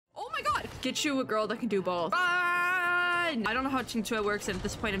Get you a girl that can do both. Run! I don't know how Chingchua works, and at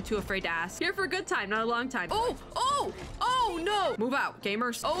this point, I'm too afraid to ask. Here for a good time, not a long time. Oh, oh, oh, no. Move out,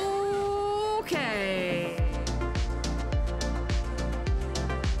 gamers. Okay.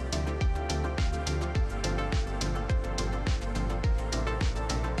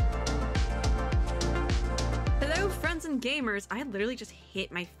 Hello, friends and gamers. I literally just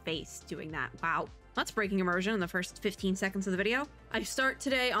hit my face doing that. Wow. That's breaking immersion in the first 15 seconds of the video. I start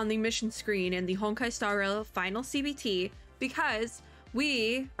today on the mission screen in the Honkai Star Rail final CBT because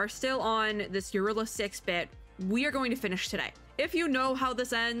we are still on this Eurula 6-bit. We are going to finish today. If you know how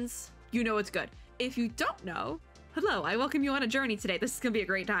this ends, you know it's good. If you don't know, hello, I welcome you on a journey today. This is gonna be a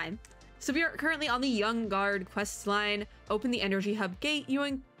great time. So we are currently on the Young Guard quest line. Open the Energy Hub gate.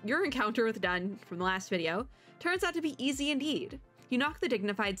 Your encounter with Dun from the last video turns out to be easy indeed. You knock the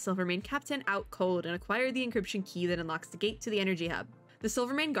dignified Silvermane captain out cold and acquire the encryption key that unlocks the gate to the Energy Hub. The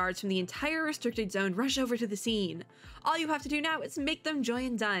Silvermane guards from the entire restricted zone rush over to the scene. All you have to do now is make them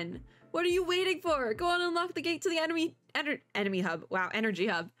join Dun. What are you waiting for? Go on and unlock the gate to the enemy hub. Wow, Energy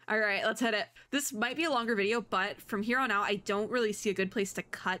Hub. All right, let's hit it. This might be a longer video, but from here on out, I don't really see a good place to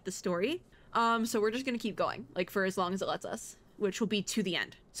cut the story. So we're just gonna keep going, like for as long as it lets us, which will be to the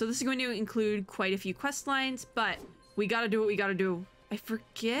end. So this is going to include quite a few quest lines, but we gotta do what we gotta do. I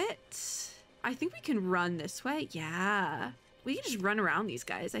forget. I think we can run this way. Yeah. We can just run around these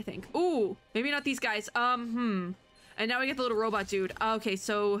guys, I think. Ooh, maybe not these guys. And now we get the little robot dude. Okay,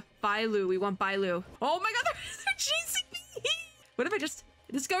 so Bailu. We want Bailu. Oh my god, they're chasing me. What if I just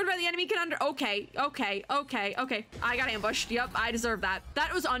discovered by the enemy can under... Okay. I got ambushed. Yep, I deserve that.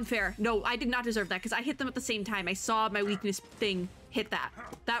 That was unfair. No, I did not deserve that because I hit them at the same time. I saw my weakness thing hit that.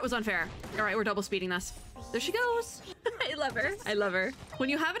 That was unfair. All right, we're double speeding this. There she goes. I love her. I love her. When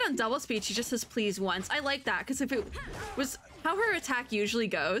you have it on double speed, she just says please once. I like that because if it was how her attack usually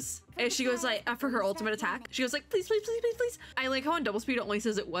goes, if she goes like after her ultimate attack, she goes like please, please, please, please, please. I like how on double speed it only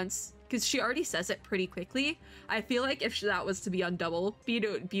says it once because she already says it pretty quickly. I feel like if that was to be on double speed,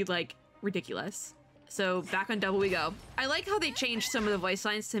 it would be like ridiculous. So back on double we go. I like how they changed some of the voice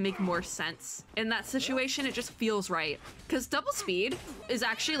lines to make more sense. In that situation, it just feels right. Because double speed is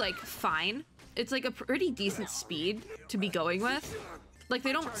actually like fine. It's like a pretty decent speed to be going with. Like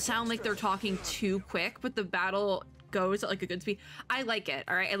they don't sound like they're talking too quick, but the battle goes at like a good speed. I like it,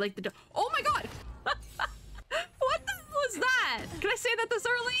 all right? I like the, oh my God. What the hell was that? Can I say that this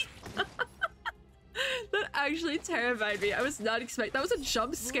early? That actually terrified me. I was not expecting, that was a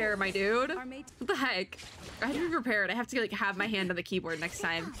jump scare, my dude. What the heck? I have to be prepared. I have to like have my hand on the keyboard next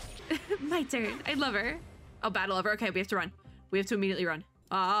time. My turn. I love her. Oh, battle over. Okay, we have to run. We have to immediately run.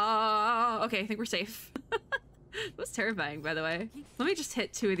 Okay, I think we're safe. That was terrifying, by the way. Let me just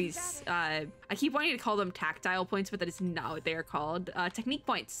hit 2 of these. I keep wanting to call them tactile points, but that is not what they are called. Technique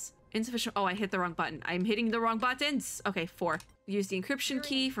points. Insufficient. Oh, I hit the wrong button. I'm hitting the wrong buttons. Okay, 4. Use the encryption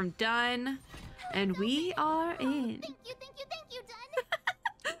key from Dun. And we are in. Thank you,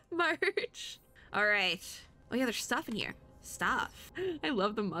 Dun. March. All right. Oh yeah, there's stuff in here. Stuff. I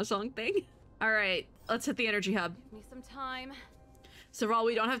love the mahjong thing. All right, let's hit the Energy Hub. Give me some time. Serval,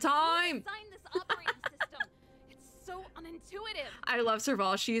 we don't have time. Design this operating system. It's so unintuitive. I love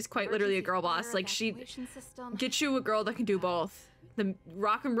Serval. She is quite literally a girl boss. Like she gets you a girl that can do both. The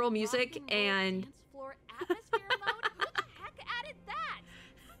rock and roll music and dance floor atmosphere mode. Who the heck added that?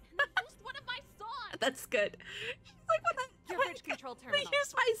 And they used one of my songs. that's good. She's like, what the Your bridge control terminal. They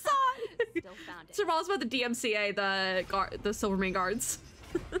used my song. Still found it. Serval's about the DMCA, the Silvermane guards.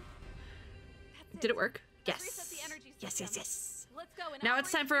 Did it work? Let's reset the energy system. Yes. Let's go. Now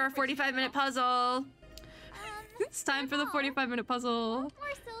it's time for our 45-minute puzzle. It's time for the 45-minute puzzle.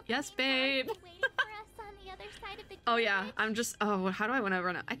 Yes, babe. Oh yeah, I'm just. Oh, how do I want to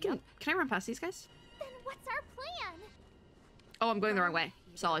run it? Can I run past these guys? Then what's our plan? Oh, I'm going the wrong way.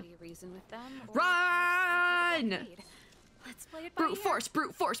 Solid. Reason with them, Run! Let's play it by Brute force,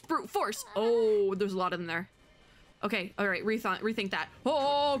 brute force, brute force. Oh, there's a lot of them there. Okay, all right, rethink that.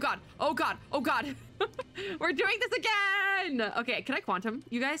 Oh god, oh god, oh god. We're doing this again. Okay, can I quantum,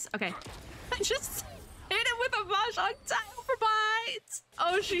 you guys? Okay. I just hit him with a mahjong tile for bites.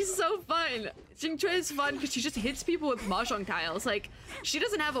 Oh, she's so fun. Xingchue is fun because she just hits people with mahjong tiles. Like, she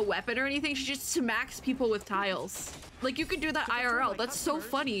doesn't have a weapon or anything. She just smacks people with tiles. Like, you could do that IRL. That's so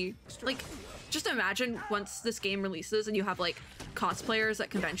funny. Like, just imagine once this game releases and you have, like, cosplayers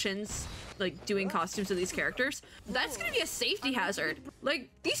at conventions, like, doing costumes of these characters. That's gonna be a safety hazard. Like,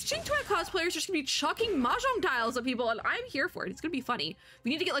 these Xingchue cosplayers are just gonna be chucking mahjong tiles at people, and I'm here for it. It's gonna be funny.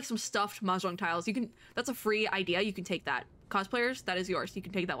 We need to get, like, some stuffed mahjong tiles. You can, that's a free idea. You can take that. Cosplayers, that is yours. You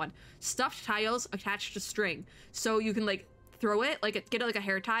can take that one. Stuffed tiles attached to string. So you can, like, throw it, like get it like a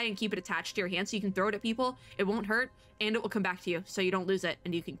hair tie and keep it attached to your hand so you can throw it at people. It won't hurt and it will come back to you so you don't lose it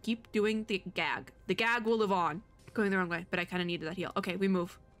and you can keep doing the gag. The gag will live on. Going the wrong way, but I kind of needed that heal. Okay, we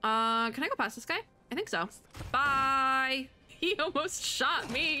move. Can I go past this guy? I think so. Bye. He almost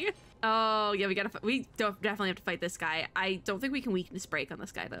shot me. Oh yeah, we definitely have to fight this guy. I don't think we can weakness break on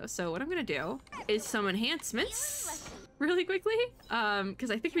this guy though. So what I'm gonna do is some enhancements really quickly. Because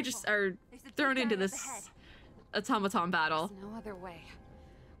I think we just are thrown into this automaton battle. There's no other way.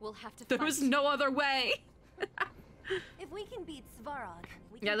 We'll have to There fight. was no other way. If we can beat Svarog,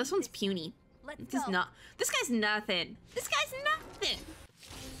 we Yeah, can this beat one's puny. Let's This is go. not. This guy's nothing. This guy's nothing.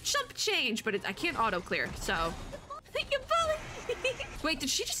 Jump change, but I can't auto clear. So. You bully. Wait, did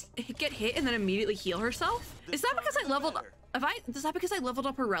she just get hit and then immediately heal herself? Is that because I leveled? Is that because I leveled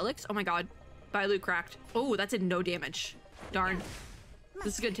up her relics? Oh my god, Bailu cracked. Oh, that did no damage. Darn.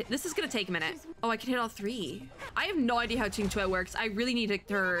 This is gonna take a minute. Oh, I can hit all three. I have no idea how Ting Tue works. I really need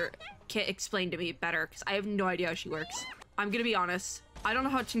her kit explained to me better because I have no idea how she works. I'm gonna be honest. I don't know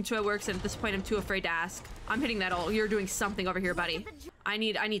how Ting Tue works, and at this point, I'm too afraid to ask. I'm hitting that ult. You're doing something over here, buddy. I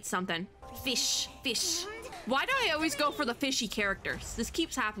need something. Fish. Why do I always go for the fishy characters? This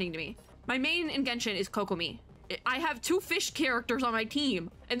keeps happening to me. My main in Genshin is Kokomi. I have 2 fish characters on my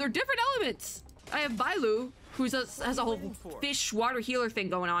team, and they're different elements. I have Bailu, who has a whole fish water healer thing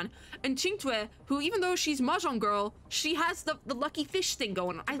going on, and Ting Tue, who even though she's Mahjong girl, she has the lucky fish thing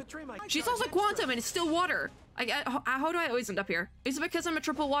going on. She's also quantum and it's still water. How do I always end up here? Is it because I'm a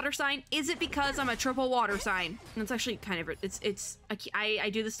triple water sign? Is it because I'm a triple water sign? And it's actually kind of, I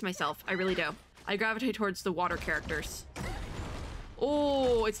do this to myself. I really do. I gravitate towards the water characters.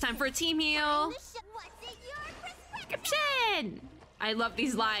 Oh, it's time for a team heal. What's in your perspective? Caption! I love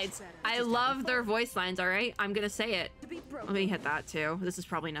these lines. I love their voice lines, all right? I'm gonna say it. Let me hit that too. This is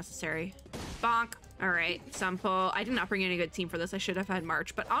probably necessary. Bonk. All right, Sampo. I did not bring in a good team for this. I should have had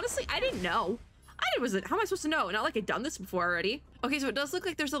March, but honestly, I didn't know. How am I supposed to know? Not like I'd done this before already. Okay, so it does look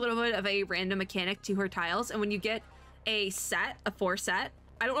like there's a little bit of a random mechanic to her tiles, and when you get a 4 set,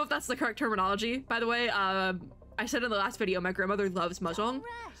 I don't know if that's the correct terminology, by the way. I said in the last video, my grandmother loves Mahjong,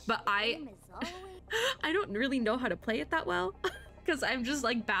 but I don't really know how to play it that well because I'm just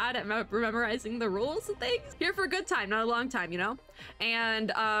like bad at memorizing the rules and things. Here for a good time, not a long time, you know?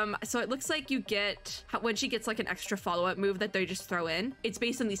 And so it looks like you get, when she gets like an extra follow-up move that they just throw in, it's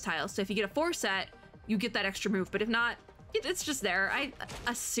based on these tiles. So if you get a 4 set, you get that extra move, but if not, it's just there.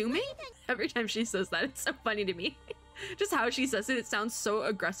 Assuming every time she says that, it's so funny to me. Just how she says it, it sounds so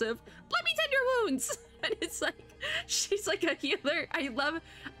aggressive. Let me tend your wounds. And it's like, she's like a healer.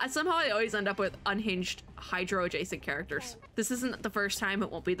 Somehow I always end up with unhinged hydro adjacent characters. This isn't the first time,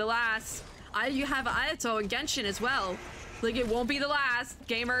 it won't be the last. You have A.L.I.S.O. and Genshin as well. Like, it won't be the last,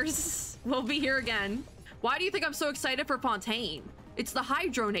 gamers. We'll be here again. Why do you think I'm so excited for Fontaine? It's the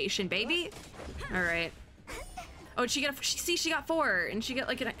Hydro Nation, baby. All right. Oh, she got 4, and she gets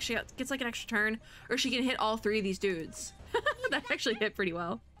like an extra turn, or she can hit all 3 of these dudes. That actually hit pretty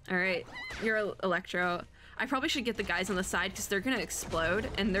well. All right, you're Electro. I probably should get the guys on the side because they're gonna explode,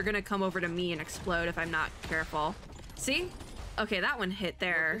 and they're gonna come over to me and explode if I'm not careful. See? Okay, that one hit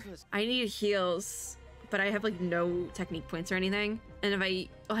there. I need heals, but I have like no technique points or anything. And if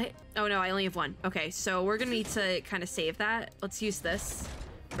oh no, I only have 1. Okay, so we're gonna need to kind of save that. Let's use this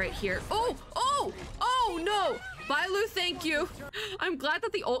right here. Oh no! Bailu, thank you. I'm glad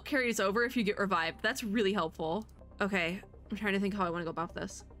that the ult carries over if you get revived. That's really helpful. Okay, I'm trying to think how I want to go about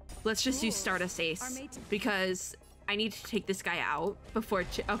this. Let's just use Stardust Ace because I need to take this guy out before.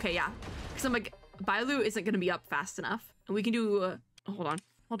 Okay, yeah, because I'm like, Bailu isn't going to be up fast enough. And we can do. Hold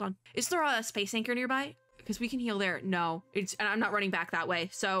on. Is there a space anchor nearby? Because we can heal there. No, and I'm not running back that way.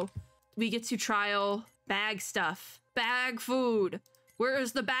 So we get to trial bag stuff, bag food. Where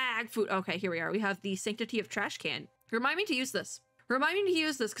is the bag food? Okay, here we are. We have the Sanctity of Trash Can. Remind me to use this.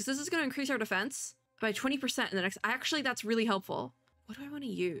 Because this is going to increase our defense by 20% in the next. Actually, that's really helpful. What do I want to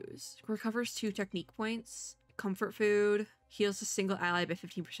use? Recovers 2 technique points. Comfort food. Heals a single ally by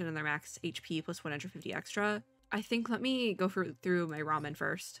 15% on their max HP plus 150 extra. I think let me go through my ramen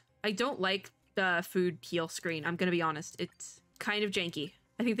first. I don't like the food heal screen. I'm going to be honest. It's kind of janky.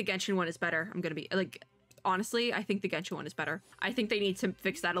 I think the Genshin one is better. I'm going to be like... Honestly, I think the Genshin one is better. I think they need to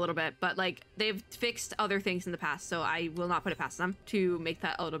fix that a little bit, but like they've fixed other things in the past, so I will not put it past them to make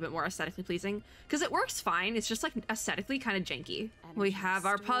that a little bit more aesthetically pleasing because it works fine. It's just like aesthetically kind of janky. We have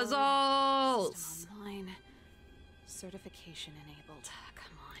our puzzles. Online. Certification enabled.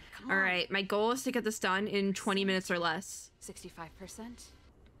 Come on. All right, my goal is to get this done in 20 minutes or less. 65%.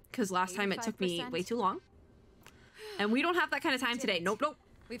 Because last time it took me 85%. way too long. And we don't have that kind of time today. Nope.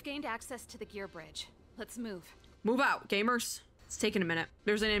 We've gained access to the gear bridge. Let's move. Move out, gamers. It's taking a minute.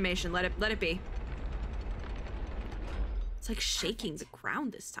 There's an animation. Let it be. It's like shaking the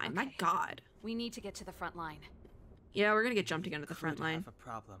ground this time. My God. We need to get to the front line. Yeah, we're gonna get jumped again at the front line. Have a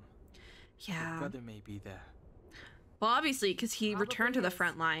problem. Yeah. Your brother may be there. Well, obviously, because he returned to the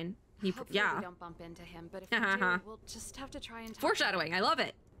front line. Hopefully Yeah. we don't bump into him, but if we do, we'll just have to try and talk. Foreshadowing. I love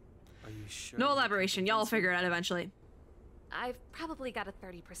it. Are you sure? No you elaboration. can Y'all will convince me? figure it out eventually. I've probably got a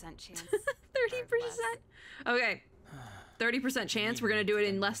 30% chance. 30%? Okay. 30% chance. We're gonna do it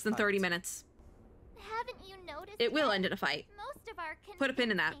in less than 30 minutes. Haven't you noticed? It will that end in a fight. Most of our Put a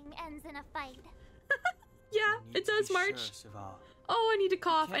pin in that. convincing ends in a fight. Yeah, You need it to does, be March. Sure, Serval. Oh, I need to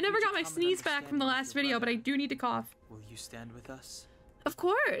cough. I can't never reach got a my common sneeze back from the understanding last with your video, but I brother. do need to cough. Will you stand with us? Of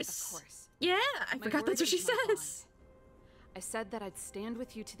course. Of course. Yeah, I My forgot word that's what she is my bond. says. I said that I'd stand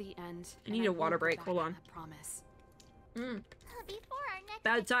with you to the end. I and need a won't water go break. back Hold on on. that promise. Before our next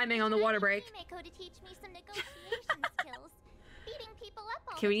Bad timing on the water break. Himeko to teach me some negotiation skills. Beating people up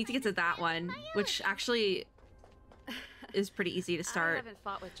all Okay, the we need to time get to is that really one, my which own. actually is pretty easy to I start. haven't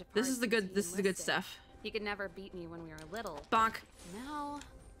fought with Japar This is the since good. he This is the good enlisted. stuff. He could never beat me when we were little. Bonk. Now,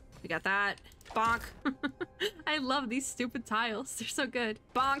 We got that. Bonk. I love these stupid tiles. They're so good.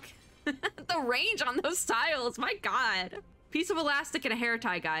 Bonk. The range on those tiles. My God. Piece of elastic and a hair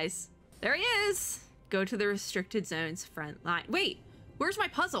tie, guys. There he is. Go to the restricted zone's front line. Wait, where's my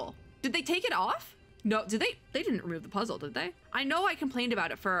puzzle? Did they take it off? No, did they? They didn't remove the puzzle, did they? I know I complained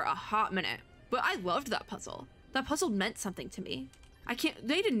about it for a hot minute, but I loved that puzzle. That puzzle meant something to me. I can't,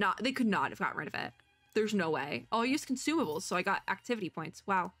 they could not have gotten rid of it. There's no way. Oh, I used consumables, so I got activity points.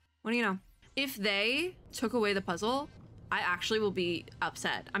 Wow. What do you know? If they took away the puzzle, I actually will be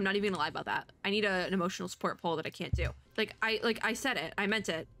upset. I'm not even gonna lie about that. I need an emotional support poll that I can't do. Like I said it. I meant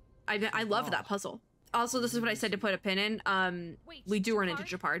it. I loved that puzzle. Also, this is what I said to put a pin in. wait, We do run into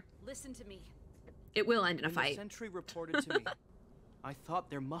Japar? Japard. Listen to me. It will end in a When the fight. sentry reported to me, I thought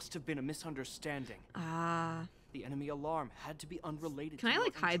there must have been a misunderstanding. Ah. The enemy alarm had to be unrelated. Can to I, our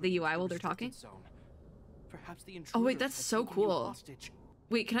like, hide entry the into UI while they're restricted talking? zone. Perhaps the Oh, wait, intruders that's had so taken you cool. hostage.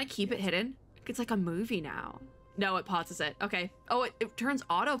 Wait, can I keep it hidden? It's like a movie now. No, it pauses it. Okay. Oh, it turns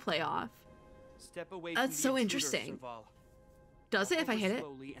autoplay off. Step away That's from so the intruder, interesting. Serval. Does it Walk if I over hit it?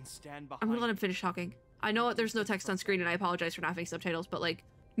 slowly and stand I'm gonna behind let him me. finish talking. I know there's no text on screen and I apologize for not having subtitles, but like,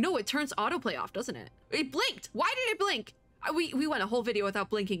 no, it turns autoplay off, doesn't it? It blinked! Why did it blink? We went a whole video without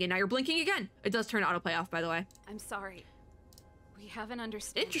blinking and now you're blinking again. It does turn autoplay off, by the way. I'm sorry. We have an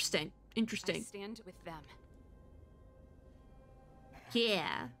understanding. Interesting. I Interesting. stand with them.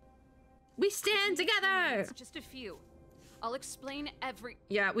 Yeah. We stand together! It's just a few. I'll explain every.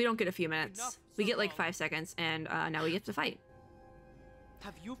 Yeah, we don't get a few minutes. Enough, We get like Serval. 5 seconds and now we get to fight.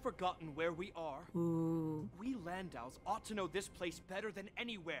 Have you forgotten where we are? Ooh. We Landows ought to know this place better than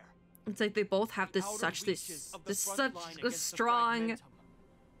anywhere. It's like they both have The this outer such reaches this of the this front such line a against the strong fragmentum.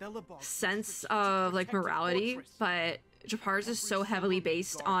 Belobog sense strategic of like protected morality, fortress. but Japar's is so Every heavily single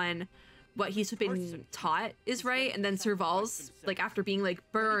based guardian, on what he's been person taught is is right, ready and to then sacrifice Serval's, themselves. like after being like Ready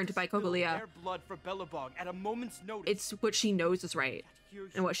to burned by spill Cocolia, their blood for Belobog at a moment's notice. it's what she knows is right Here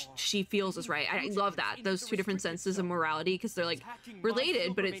and what you are, she feels is right. I leading love that, fugitives those into two different restricted senses of zone, morality, because they're like attacking my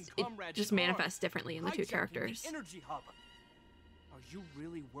related, but Silvermane it comrades just in arms, manifests differently in the two hijacking characters. The energy hub. Are you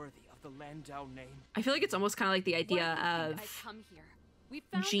really worthy of the Landau name? I feel like it's almost kind of like the Why do you idea think of I've come here? We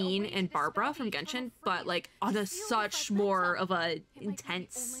found a Jean way to and dispel Barbara the from eternal Genshin, but freeze. like on a Seal the such more fragmentum. of a It might be the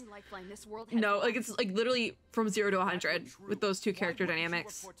intense. only lifeline this world has No, like left. it's like literally from 0 to If that were 100 true, with those two why character wouldn't you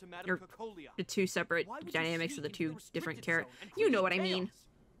dynamics, report to Madame or Cocolia? the two separate Why would you dynamics of the sneak two into the different restricted characters. zone and You know create what I mean? chaos?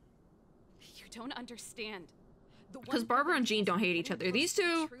 You don't understand. The one Because Barbara and Jean person don't hate each getting other. These close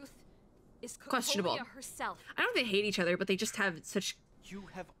to two, truth is questionable. Cocolia herself. I don't think they hate each other, but they just have such. You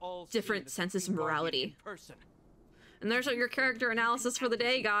have all Different seen the senses of Supreme Guardian morality. in person. And there's your character analysis for the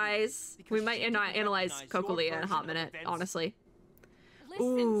day, guys. Because We might she not didn't analyze recognize your Cocolia in a version hot of minute, events. honestly.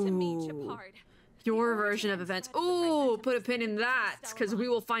 Listen to me, Ooh. Japard. Your The version of origin events. and threat of the Ooh, fragmentum put a was pin in the that, Stellar because we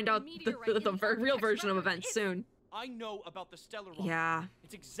Rock. will find The out meteorite the in the real architect's version of record. events soon. I know about the Stellar Rock. Yeah.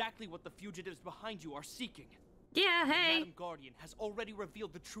 It's exactly what the fugitives behind you are seeking. Yeah, hey. Madame Guardian has already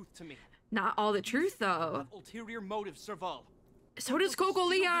revealed the truth to me. Not all the truth, though. Ulterior motives, Serval. So does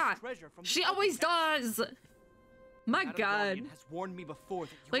Cocolia. She always does. My Madame God. Guardian has warned me before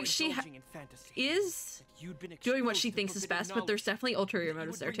that you Like, were she indulging in fantasy. Is That you'd been doing what exposed she to thinks is forbidden best, but there's knowledge, definitely ulterior that you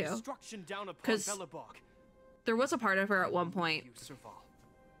motives would there bring too. destruction down upon 'Cause Belobog. There was a part of her at one point You, Serval.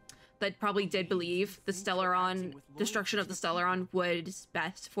 that probably did believe the Stellaron, destruction of the Stellaron was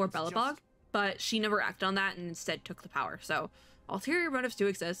best for Belobog, but she never acted on that and instead took the power. So ulterior motives do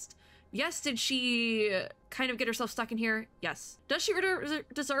exist. Yes, did she kind of get herself stuck in here? Yes. Does she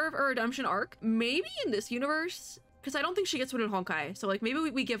deserve a redemption arc? Maybe in this universe? Because I don't think she gets one in Honkai. So like maybe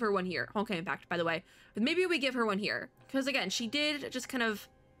we give her one here. Honkai Impact, by the way. But maybe we give her one here. Because again, she did just kind of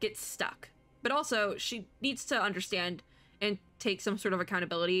get stuck. But also, she needs to understand and take some sort of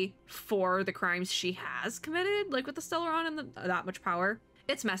accountability for the crimes she has committed, like with the Stellaron and that much power.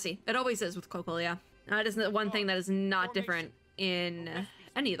 It's messy. It always is with Cocolia. That is the one thing that is not different in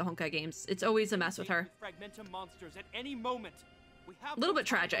any of the Honkai games. It's always a mess with her. Monsters at any moment. A little bit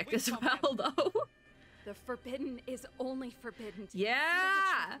tragic as well, though. The forbidden is only forbidden to yeah!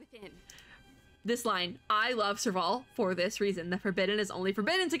 conceal the truth within. This line, I love Serval for this reason. The forbidden is only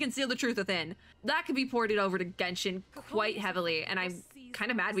forbidden to conceal the truth within. That could be ported over to Genshin quite heavily, and I'm kind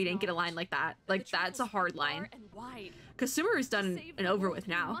of mad we didn't get a line like that. Like, that's a hard line. Because Sumeru's done and over with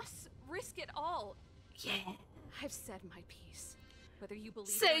now. Must risk it all. Yeah. I've said my piece. Whether you believe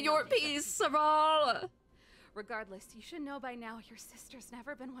Say it or your not, piece, Serval! Regardless, you should know by now your sister's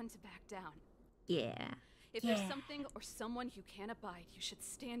never been one to back down. Yeah. If there's something or someone you can't abide, you should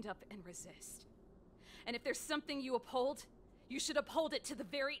stand up and resist. And if there's something you uphold, you should uphold it to the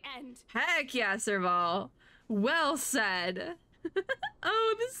very end. Heck yeah, Serval. Well said.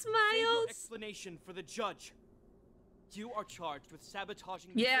 Oh, the Save your smiles. explanation for the judge. You are charged with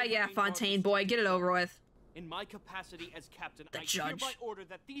sabotaging. Yeah, Fontaine boy, get it over with. In my capacity as captain, The I judge. hereby order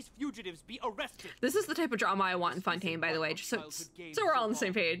that these fugitives be arrested. This is the type of drama I want in Fontaine, by the way, just so we're all on the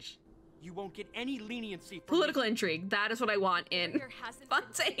same page. You won't get any leniency from Political intrigue, that is what I want in There hasn't been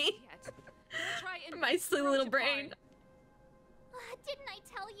Fontaine. yet. Try and My silly little brain. Didn't I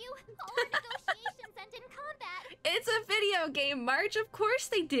tell you? All our negotiations end in combat. It's a video game, March. Of course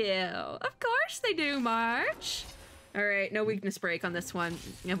they do. Of course they do, March. All right, no weakness break on this one.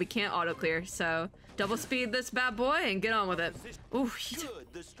 Yeah, we can't auto clear, so double speed this bad boy and get on with it. Ooh, Good,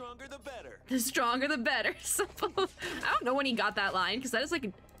 the stronger the better. the stronger the better. Simple. I don't know when he got that line because that is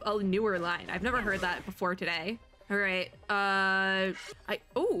like a newer line. I've never heard that before today. All right.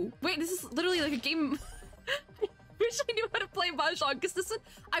 Oh wait, this is literally like a game. I wish I knew how to play mahjong because this is.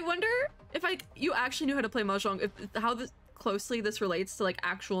 I wonder if you actually knew how to play mahjong. How closely this relates to like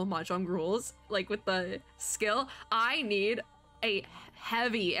actual mahjong rules, like with the skill. I need a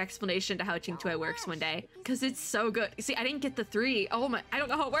heavy explanation to how Qingtui works one day because it's so good. See, I didn't get the 3. Oh my, I don't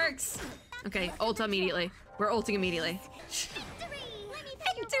know how it works. Okay, ult immediately. We're ulting immediately.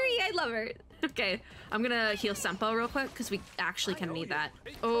 Victory! I love her. Okay, I'm gonna heal Sempo real quick because we actually kind of need that.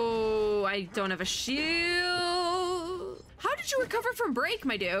 Oh, I don't have a shield. How did you recover from break,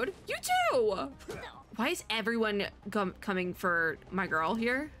 my dude? You too! Why is everyone coming for my girl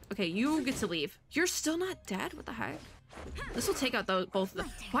here? Okay, you get to leave. You're still not dead? What the heck? This will take out both of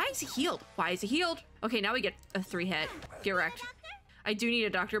them. Why is he healed? Why is he healed? Okay, now we get a 3-hit. Get wrecked. I do need a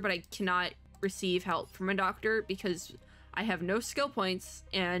doctor, but I cannot receive help from a doctor because I have no skill points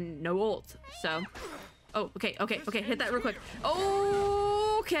and no ult. So, oh, okay, hit that real quick.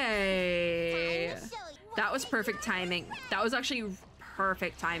 Okay. That was perfect timing. That was actually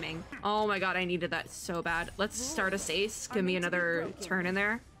perfect timing. Oh my god, I needed that so bad. Let's start a Sace. Give me another turn in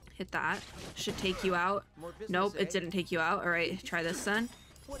there. Hit that. Should take you out. Nope, it didn't take you out. All right, try this then.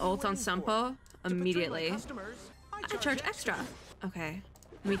 Ult on Sempo immediately. I charge extra. Okay,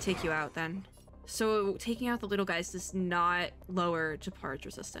 let me take you out then. So taking out the little guys does not lower Japar's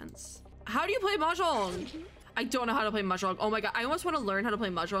resistance. How do you play Mahjong? I don't know how to play Mahjong. Oh my god, I almost want to learn how to play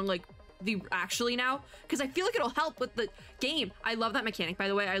Mahjong like actually now because I feel like it'll help with the game. I love that mechanic, by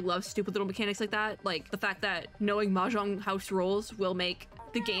the way. I love stupid little mechanics like that. Like the fact that knowing Mahjong house rules will make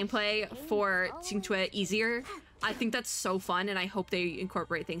the gameplay for Qingtui easier. I think that's so fun, and I hope they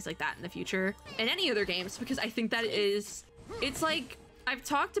incorporate things like that in the future in any other games because I think that it's like, I've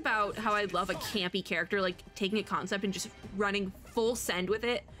talked about how I love a campy character, like taking a concept and just running full send with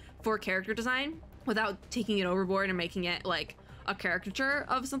it for character design without taking it overboard and making it like a caricature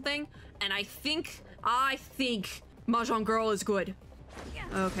of something. And I think Mahjong Girl is good.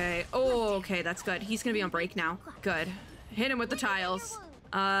 Okay. Oh, okay, that's good. He's gonna be on break now. Good. Hit him with the tiles.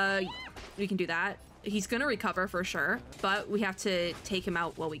 We can do that. He's gonna recover for sure, but we have to take him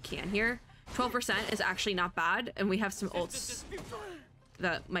out while we can here. 12% is actually not bad, and we have some ults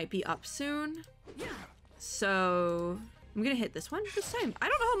that might be up soon. So I'm gonna hit this one this time. I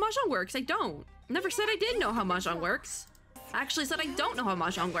don't know how Mahjong works. I don't. Never said I did know how Mahjong works. I actually said I don't know how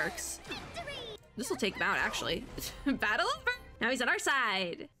Mahjong works. This will take him out, actually. Battle over. Now he's on our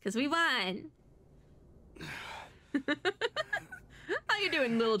side, because we won. How you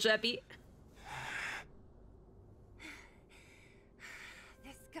doing, little Jeppy?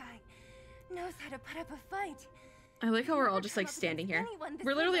 This guy knows how to put up a fight. I like how we're all Never just come like up standing against here. anyone this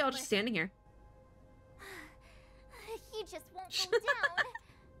We're literally all just relentless. standing here. He just won't go down.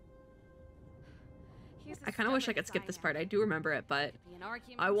 He's a I kind of wish I stubborn could skip this Cyan. part. I do remember it, but Could be an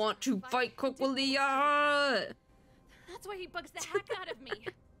argument, I want to fight do bullshit. Kokolia! That's why he bugs the heck out of me.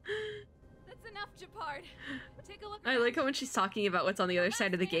 That's enough, Japard. Take a look. I like how when she's talking about what's on the other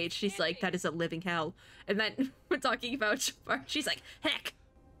side of the gate, she's like, that is a living hell. And then when talking about Jafar, she's like, heck!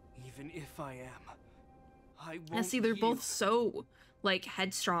 Even if I am, I won't And see, they're yield. both so, like,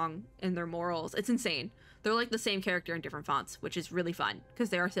 headstrong in their morals. It's insane. They're like the same character in different fonts, which is really fun,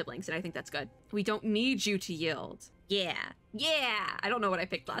 because they are siblings, and I think that's good. We don't need you to yield. Yeah. Yeah! I don't know what I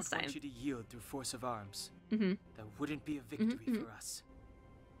picked I last would time. want you to yield through force of arms. Mm-hmm. That wouldn't be a victory mhm. for us.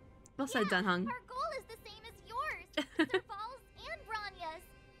 Well said, Dunhung. Our goal is the same as yours. Serval's and Branya's.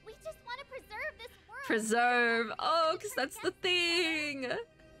 We just want to preserve this world. Preserve! Oh, because that's the thing!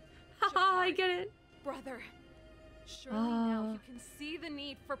 Haha, I get it. Brother, surely now Oh. you can see the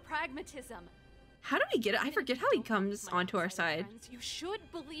need for pragmatism. How do we get it? I forget how he Don't comes believe my onto our outsider side. friends. You should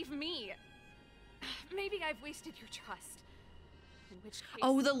believe me. Maybe I've wasted your trust. In which case,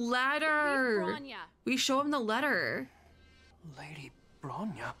 Oh, the believe letter! Bronya. We show him the letter. Lady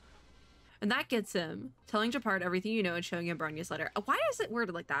Bronya. And that gets him. Telling Japard everything you know and showing him Branya's letter. Why is it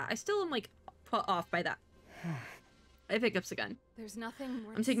worded like that? I still am, like, put off by that. I have hiccups again. There's nothing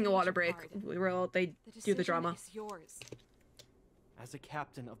more I'm to taking say, a water break. Japard. They The do the decision drama. is yours. As a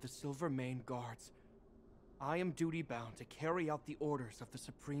captain of the Silver Mane Guards, I am duty-bound to carry out the orders of the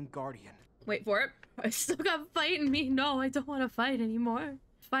Supreme Guardian. Wait for it. I still got fight in me. No, I don't want to fight anymore.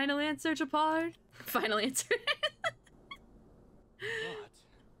 Final answer, Japard. Final answer.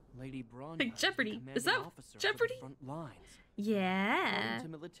 But Lady Bronya Like Jeopardy. is Is the that commanding officer Jeopardy? for the front lines. Yeah. According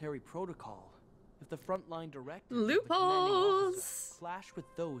to military protocol, if the frontline directives Loopholes. clash with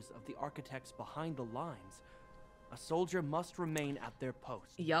those of the architects behind the lines, a soldier must remain at their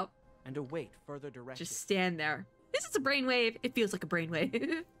post Yup. and await further directions. Just stand there. This is a brainwave. It feels like a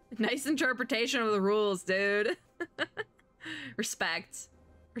brainwave. Nice interpretation of the rules, dude. Respect.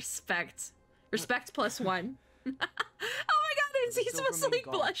 Respect. Respect +1. Oh my god, is he The supposed to Silver Mane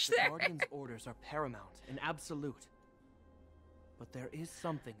like blush the there? Guardian's orders are paramount and absolute. But there is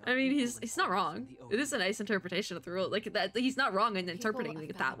something. of I mean, equal he's not importance wrong. in the It is a nice interpretation of the rule. Like that, he's not wrong in interpreting of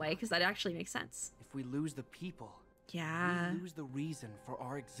it that way Babylon. because that actually makes sense. If we lose the people, Yeah. we lose the reason for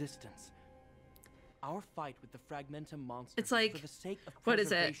our existence. Our fight with the Fragmentum monster It's is like, for the sake of what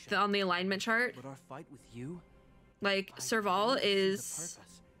is it? preservation. On the alignment chart, But our fight with you, like I Serval fail to see the is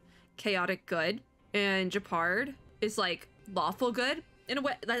purpose. chaotic good, and Japard is like lawful good. In a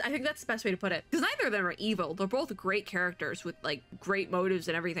way, I think that's the best way to put it. Because neither of them are evil. They're both great characters with like great motives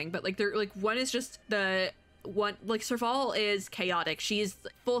and everything. But like they're like one is just the one like Serval is chaotic. She's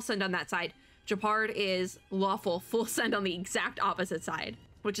full send on that side. Japard is lawful, full send on the exact opposite side,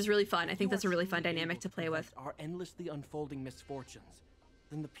 which is really fun. I think You that's a are really truly fun dynamic able to play prevent with. Our endlessly unfolding misfortunes,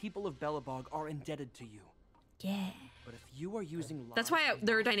 then the people of Belobog are indebted to you. Yeah. But if you are using That's lies why and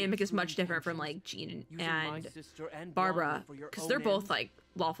their false dynamic is true much different from intentions, like Jean using my and sister and Barbara, Bronya for your because own they're both ends, like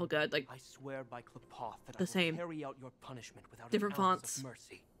lawful good. Like, I swear by Klapoth that the I will same. carry out your punishment without Different an ounce fonts. of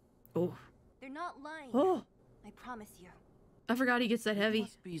mercy. oh, They're not lying. oh, I promise you. I forgot he gets that It heavy.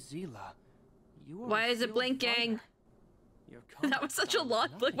 must be Zila. You are Why a is it field blinking? runner. Your That was such a conduct lot.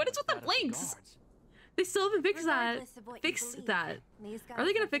 sounds Like, what is nothing with the like that of blinks? guards. They still haven't fixed that. Regardless of what you Fix believe, that. these guys Are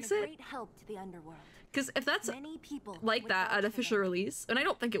they gonna have been fix a it? Great help to the underworld. Because if that's Many people like would that vouch at for official them. release, and I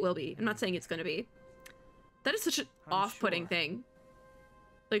don't think it will be. I'm not saying it's going to be. That is such an I'm off-putting sure. thing.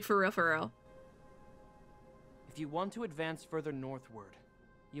 Like, for real, for real. If you want to advance further northward,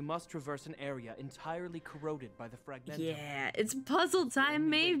 you must traverse an area entirely corroded by the Fragmentum. Yeah, it's puzzle The time,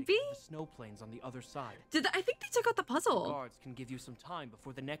 only way to maybe? get to the snow plains on the other side. I think they took out the puzzle. Guards can give you some time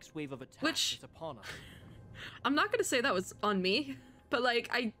before the next wave of attack Which- is upon us. I'm not gonna say that was on me, but like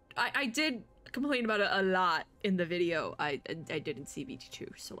I did complain about it a lot in the video I did in CBT2.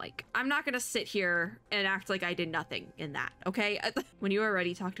 So like I'm not gonna sit here and act like I did nothing in that. Okay, when you are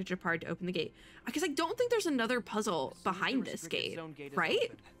ready, talk to Japard to open the gate because I don't think there's another puzzle As soon as the behind this restricted gate, zone gate is right?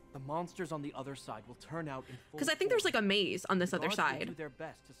 open, the monsters on the other side will turn out in full Because I think there's like a force. maze on this The other guards will side, do their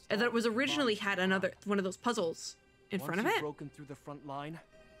best to and that it stop was the originally monsters had behind. another one of those puzzles in Once front of you've it, broken through the front line,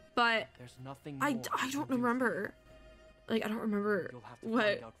 but there's nothing I more I you don't can do. remember. Like I don't remember You'll have to what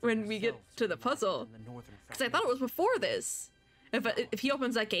find out for when we get yourselves to what the lies puzzle. within the northern Because I thought it was before this. If he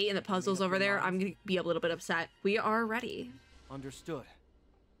opens that gate and the puzzle's up over your there, minds? I'm gonna be a little bit upset. We are ready. Understood.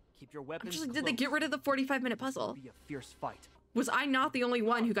 Keep your I'm weapons just like, did they get close. rid of the 45-minute This will puzzle? be a fierce fight. Was I not the only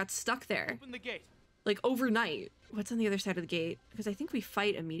one who got stuck there? Open the gate. Like overnight. What's on the other side of the gate? Because I think we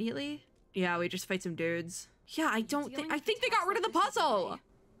fight immediately. Yeah, we just fight some dudes. Yeah, I think they got rid of the puzzle.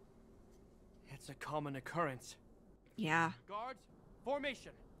 It's a common occurrence. Yeah, Guards,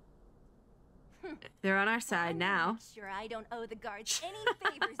 formation. they're on our side now. Sure, I don't owe the guards any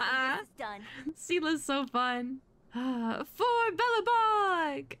favors when this is done. Sila's so fun. For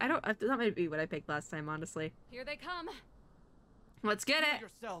Bellabog! That might be what I picked last time, honestly. Here they come. Let's get it.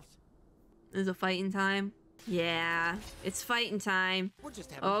 Yourselves. Is it fighting time? Yeah, it's fighting time. We're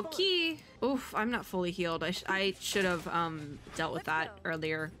just having fun. Okay. Oof, I'm not fully healed. I should have dealt with that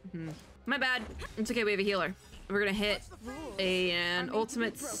earlier. My bad. It's okay, we have a healer. We're gonna hit an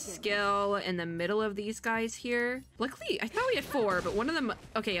ultimate skill in the middle of these guys here. Luckily, I thought we had 4, but one of them...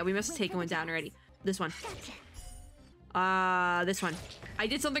 Okay, yeah, we must have taken one down already. This one. This one. I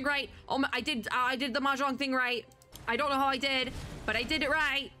did something right. Oh my, I did the mahjong thing right. I don't know how I did, but I did it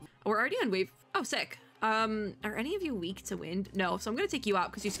right. We're already on wave. Oh, sick. Are any of you weak to wind? No, so I'm gonna take you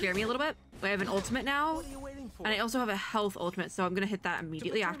out because you scare me a little bit. I have an ultimate now, What are you waiting for? and I also have a health ultimate, so I'm gonna hit that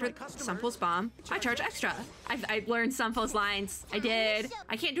immediately after Sunpulse Bomb. I charge extra. I've learned Sunpulse lines. I did.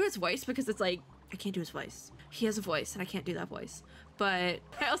 I can't do his voice because it's like, I can't do his voice. He has a voice, and I can't do that voice. But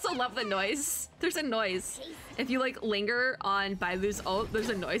I also love the noise. There's a noise. If you like linger on Bailu's ult, there's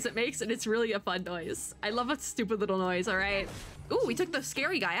a noise it makes, and it's really a fun noise. I love a stupid little noise, all right? Ooh, we took the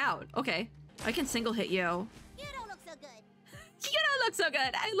scary guy out. Okay. I can single hit you. You don't look so good. You don't look so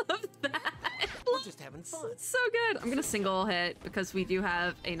good. I love that. We're just having fun. It's so good. I'm gonna single hit because we do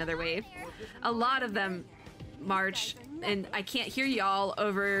have another wave. A lot of them march, and I can't hear y'all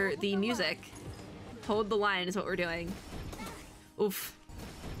over the music. Hold the line is what we're doing. Oof.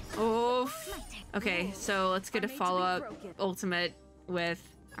 Oof. Okay, so let's get a follow-up ultimate with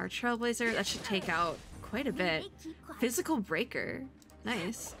our Trailblazer. That should take out quite a bit. Physical Breaker.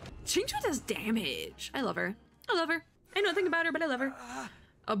 Nice. Xingqiu does damage. I love her. I love her. I know nothing about her, but I love her.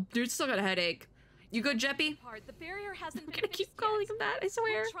 Oh, dude, still got a headache. You good, Jeppy? The barrier hasn't I'm been gonna keep fixed calling yet. him that, I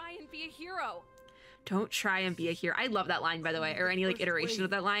swear. Don't try and be a hero. Don't try and be a hero. I love that line, by the way, or any like iteration of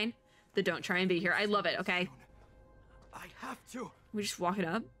that line. The don't try and be a hero. I love it, okay? I have to. We just walk it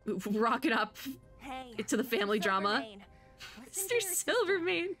up. Rock it up Hey, to the family drama. Mr.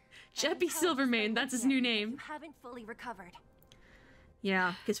 Silvermane. Jeppy Silvermane, that's his new name. You haven't fully recovered.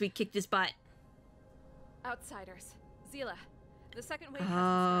 Yeah, because we kicked his butt. Outsiders. Zila, the second wave hasn't Oh.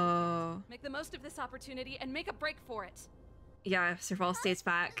 started. Make the most of this opportunity and make a break for it. Yeah, Serval stays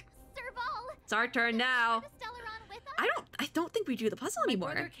back. Serval, It's our turn now. the Stellaron with us? I don't think we do the puzzle My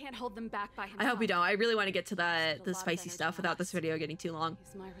anymore. brother can't hold them back by himself. I hope we don't. I really want to get to the Spent a lot of spicy energy stuff on without this us. video getting too long.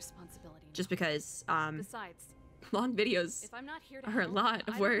 It's my responsibility. Just because Besides, long videos if I'm not here to are a help, lot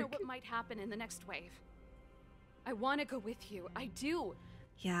of I don't know work. what might happen in the next wave. I want to go with you. I do.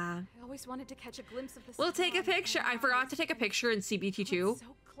 Yeah. I always wanted to catch a glimpse of the We'll take a sunrise picture. and I forgot to take a picture in CBT2. So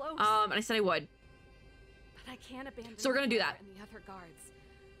close. And I said I would. But I can't abandon So we're gonna do Mother that. and the other guards.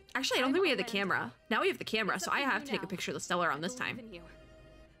 Actually, I don't think we have the Island. camera. Now we have the camera, It's so up I to have you to take a now. picture of the Stellar on this believe time. in you.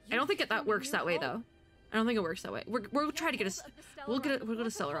 I don't think You've that given works me that way hope. though. I don't think it works that way. We'll try to get us. Heroes of the We'll get Stellaron a before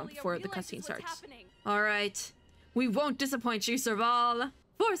Stellaron Cordelia before the realizes cutscene what's starts. happening. All right, we won't disappoint you, Serval.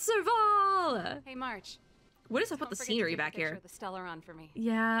 For Serval. Hey, March. What is up with Don't the forget to scenery take a back picture here? of the Stellaron for me.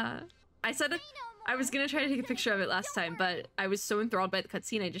 Yeah, I said I was gonna try to take a picture of it last time, but I was so enthralled by the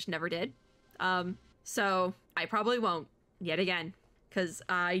cutscene I just never did. So I probably won't yet again, because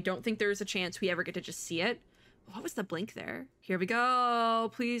I don't think there's a chance we ever get to just see it. What was the blink there? Here we go.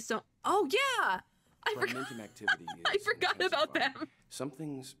 Please don't. Oh yeah, I forgot. Fragmentum activity I is forgot about intensifying. them.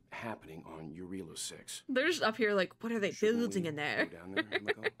 Something's happening on A.L.I.S.O.N. They're just up here like, what are they Shouldn't building we in there? go down there,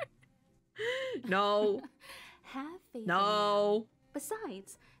 Himiko? No, Have faith in no. her.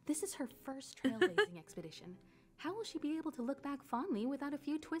 Besides, this is her first trailblazing expedition. How will she be able to look back fondly without a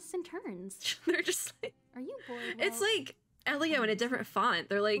few twists and turns? They're just like, Are you bored? it's Well, like Elio in a different font.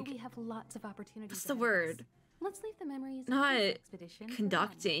 They're like we have lots of opportunities. what's the ahead of us. word? Let's leave the memories Not of this expedition for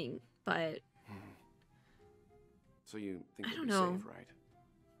conducting, but So you think I we'll don't be know. safe, right?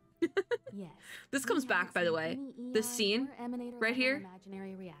 them. Yes. this We comes haven't back, by the seen way. any This Eon scene or Emanator right level here.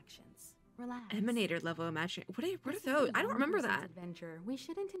 Imaginary reactions. Relax. Emanator level imaginary. What are This is those? a I don't young remember person's that. Adventure. We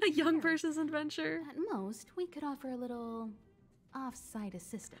shouldn't A young interfere. person's adventure. At most, we could offer a little off-site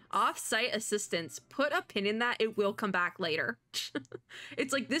assistance. Off-site assistance. Put a pin in that. It will come back later.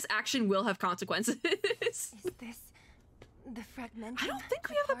 It's like this action will have consequences. Is this the fragment? I don't think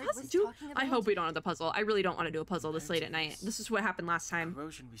we have the puzzle. Dude, I hope we don't have the puzzle. I really don't want to do a puzzle this late at night. This is what happened last time.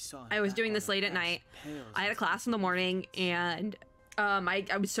 Corrosion we saw in I was that doing this all late at past night. pales I had a in class in the morning and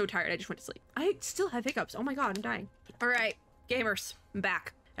I was so tired I just went to sleep. I still have hiccups. Oh my god, I'm dying. All right, gamers, I'm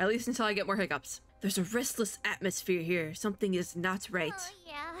back. At least until I get more hiccups. There's a restless atmosphere here. Something is not right. Oh,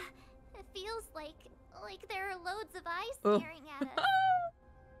 yeah. It feels like Like there are loads of eyes Oh. staring at us.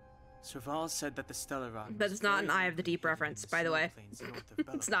 Serval said that the stellar arm. That is not an Eye of the Deep reference, by the way.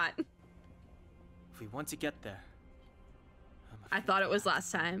 It's not. If we want to get there, I thought it was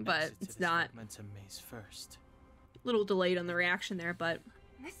last time, but it's not. Fragmentum maze first. Little delayed on the reaction there, but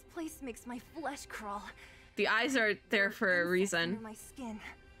This place makes my flesh crawl. the eyes are there for a Insects under reason. my skin.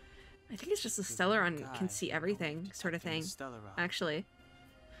 I think it's just the Stellaron can see everything sort of thing, actually.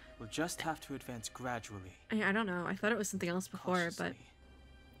 We'll just have to advance gradually. I don't know. I thought it was something else before, but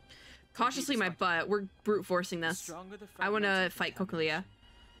Cautiously. cautiously my butt. We're brute forcing this. I want to fight Kokolia.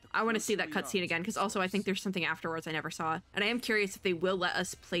 I want to see that cutscene again, because also I think there's something afterwards I never saw. And I am curious if they will let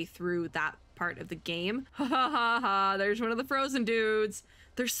us play through that part of the game. Ha ha ha ha, there's one of the frozen dudes.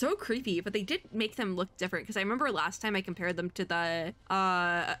 They're so creepy, but they did make them look different, because I remember last time I compared them to the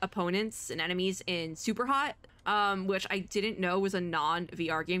opponents and enemies in Superhot, which I didn't know was a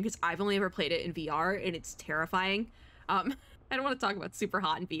non-VR game, because I've only ever played it in VR, and it's terrifying. I don't want to talk about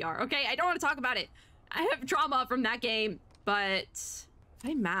Superhot in VR, okay? I don't want to talk about it. I have trauma from that game, but...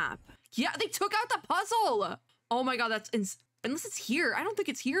 My map. Yeah, they took out the puzzle! Oh my god, that's unless it's here. I don't think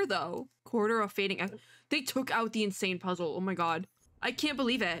it's here, though. Corridor of Fading. They took out the insane puzzle. Oh my god. I can't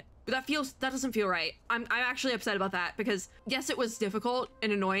believe it. But that doesn't feel right. I'm actually upset about that, because yes, it was difficult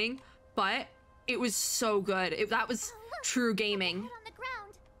and annoying, but it was so good. That was true gaming. On the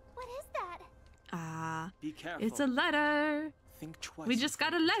ground. What is that? Be careful. It's a letter. Think twice. We just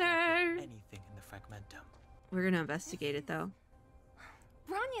got a before you interact letter. with anything in the fragmentum. We're gonna investigate it, though.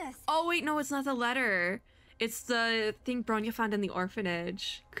 Bronia's. Oh wait, no, it's not the letter. It's the thing Bronya found in the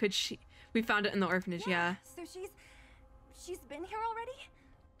orphanage. We found it in the orphanage, yeah. So she's been here already?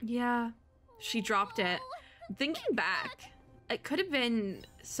 Yeah, she dropped it. Thinking back, it could have been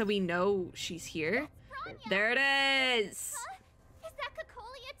so we know she's here. There it is. Huh? Is that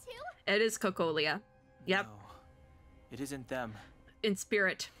Cocolia too? It is Kokolia. Yep, No, it isn't them. in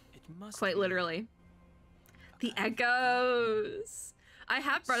spirit, It must quite be literally. The kind of echoes. I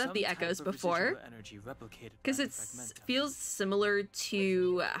have brought up some the type echoes of before. residual energy replicated Because by it the fragmentum. feels similar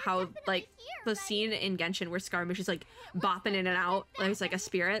to how, like, the scene in Genshin where Skarmish is, like, bopping in and out, like it's like a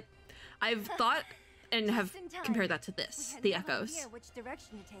spirit. I've thought and have Just in time. compared that to We this, had the no echoes. idea which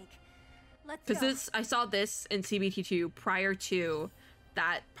direction to take. Let's Because go. I saw this in CBT2 prior to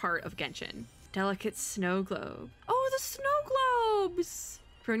that part of Genshin. Delicate snow globe. Oh, the snow globes!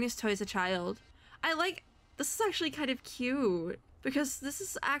 Bronia's toy as a child. This is actually kind of cute. Because this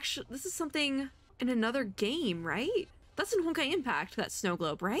is something in another game, right? That's in Honkai Impact, that snow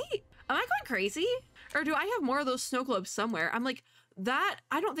globe, right? Am I going crazy? Or do I have more of those snow globes somewhere? I'm like,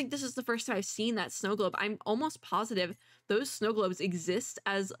 I don't think this is the first time I've seen that snow globe. I'm almost positive those snow globes exist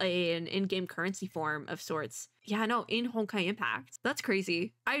as an in-game currency form of sorts. Yeah, no, in Honkai Impact. That's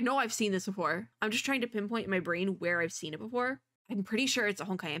crazy. I know I've seen this before. I'm just trying to pinpoint in my brain where I've seen it before. I'm pretty sure it's a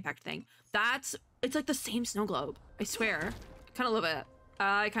Honkai Impact thing. It's like the same snow globe. I swear. Kind of love it.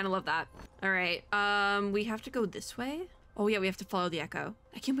 I kind of love that. All right. We have to go this way. Oh yeah, we have to follow the echo.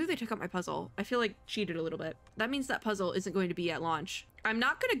 I can't believe they took out my puzzle. I feel like cheated a little bit. That means that puzzle isn't going to be at launch. I'm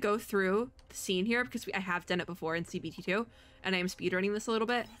not going to go through the scene here because I have done it before in CBT2 and I am speedrunning this a little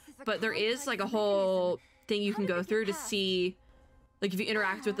bit. But there is like a whole thing you can go through to see, like if you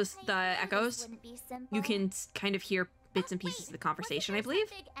interact with the echoes, Wouldn't be simple. you can kind of hear bits and Wait, pieces of the conversation, I wasn't there believe.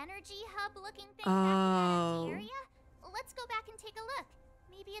 some big energy hub looking thing Oh. back in the area? Let's go back and take a look.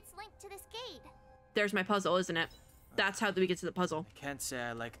 Maybe it's linked to this gate. There's my puzzle, isn't it? That's how we get to the puzzle. I can't say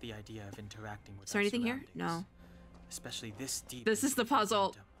I like the idea of interacting with Is there our anything here? surroundings, No. Especially this deep. This is into the puzzle.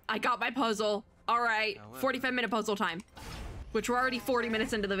 fragmentum. I got my puzzle. All right, However- 45-minute puzzle time. Which we're already 40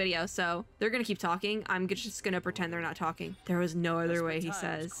 minutes into the video, so they're gonna keep talking. I'm just gonna pretend they're not talking. There was no other way, he Desperate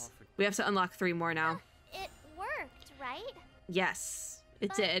times says. call for- We have to unlock 3 more now. It worked, right? Yes, it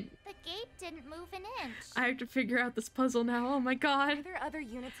But did. The gate didn't move an inch. I have to figure out this puzzle now. Oh my Are god. there other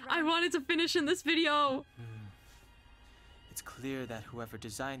units around? I wanted to finish in this video. It's clear that whoever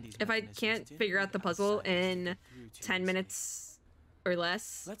designed these If I mechanisms can't didn't figure out look the puzzle outside in through too 10 easily. minutes or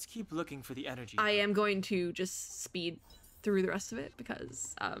less, Let's keep looking for the energy. I hub. am going to just speed through the rest of it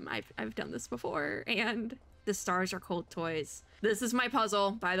because I've done this before and the stars are cold toys. This is my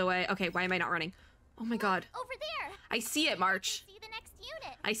puzzle, by the way. Okay, why am I not running? Oh my god. Over there. I see it, March. See the next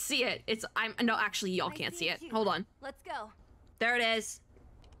unit. I see it. No, actually, y'all I can't see see it it. too. Hold on. Let's go. There it is.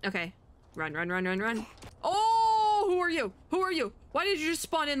 Okay. Run, run, run, run, run. Oh, who are you? Who are you? Why did you just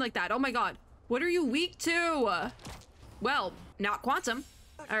spawn in like that? Oh my god. What are you weak to? Well, not quantum.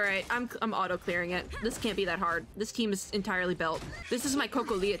 All right, I'm auto clearing it. This can't be that hard. This team is entirely built. This is my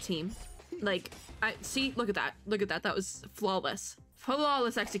Kokolia team. Like, see, look at that. Look at that. That was flawless.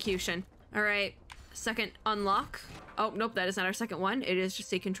 Flawless execution. All right, second unlock. Oh, nope, that is not our second one. It is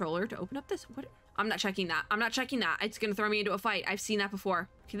just a controller to open up this. What? I'm not checking that. I'm not checking that. It's gonna throw me into a fight. I've seen that before.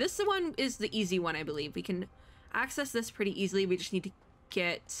 Okay, this one is the easy one, I believe. We can access this pretty easily. We just need to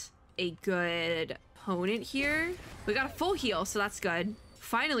get a good opponent here. We got a full heal, so that's good.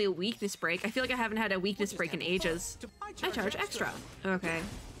 Finally, a weakness break. I feel like I haven't had a weakness break in ages. I charge extra. Okay,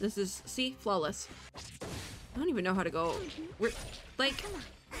 this is, see, flawless. I don't even know how to go. We're, like,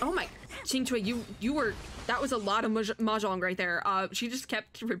 oh my, Qingchui, you were, that was a lot of mahjong right there. She just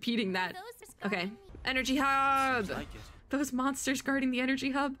kept repeating that. Okay, energy hub. Like it. Those monsters guarding the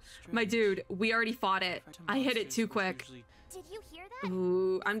energy hub. My dude, we already fought it. I hit it too quick. Did you hear that?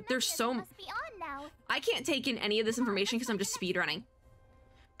 Ooh, there's Mechanism so, must be on now. I can't take in any of this information because I'm just speedrunning.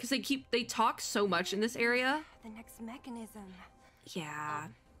 Because they talk so much in this area. The next mechanism. Yeah.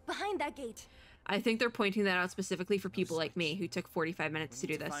 Behind that gate. I think they're pointing that out specifically for people like me who took 45 minutes to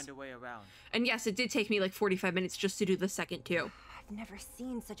do this. Find a way around. And yes, it did take me like 45 minutes just to do the second two. I've never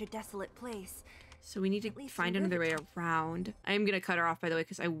seen such a desolate place. So we need to least find in another way Rivertown. around. I am going to cut her off, by the way,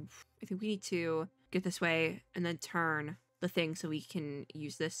 because I think we need to get this way and then turn the thing so we can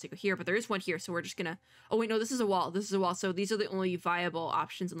use this to go here. But there is one here, so we're just going to... Oh, wait, no, this is a wall. This is a wall. So these are the only viable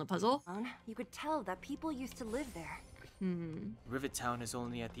options in the puzzle. You could tell that people used to live there. Rivertown is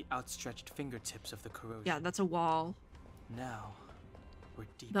only at the outstretched fingertips of the corrosion. Yeah, that's a wall. Now, we're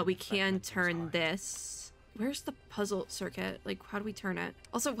deep. But in we the can fragmentum's turn heart. this. Where's the puzzle circuit? Like, how do we turn it?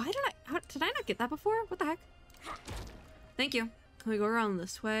 Also, why did I not get that before? What the heck? Thank you. Can we go around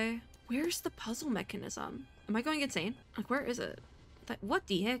this way? Where's the puzzle mechanism? Am I going insane? Like, where is it? What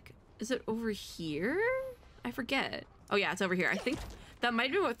the heck? Is it over here? I forget. Oh yeah, it's over here. I think that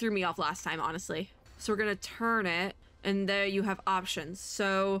might be what threw me off last time, honestly. So we're gonna turn it, and there you have options.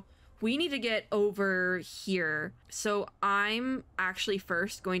 So we need to get over here. So I'm actually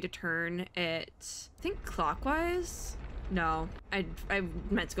first going to turn it, I think clockwise? No, I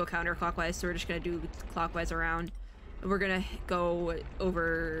meant to go counterclockwise, so we're just gonna do clockwise around. And we're gonna go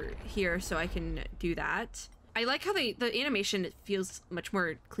over here so I can do that. I like how the animation feels much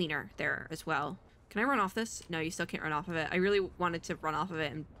more cleaner there as well. Can I run off this? No, you still can't run off of it. I really wanted to run off of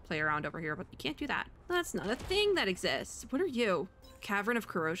it and play around over here, but you can't do that. That's not a thing that exists. What are you? Cavern of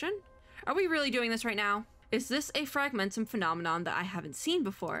Corrosion? Are we really doing this right now? Is this a fragmentum phenomenon that I haven't seen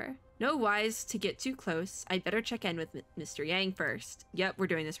before? No wise to get too close. I'd better check in with Mr. Yang first. Yep, we're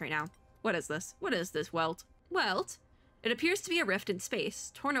doing this right now. What is this? What is this, Welt? Welt? It appears to be a rift in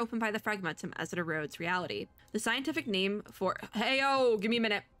space, torn open by the fragmentum as it erodes reality. The scientific name for... Hey-oh, give me a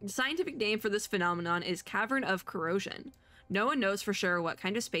minute. The scientific name for this phenomenon is Cavern of Corrosion. No one knows for sure what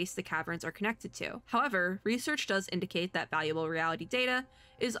kind of space the caverns are connected to. However, research does indicate that valuable reality data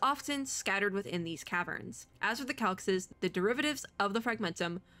is often scattered within these caverns. As with the calxes, the derivatives of the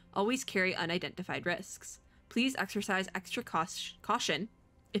fragmentum always carry unidentified risks. Please exercise extra caution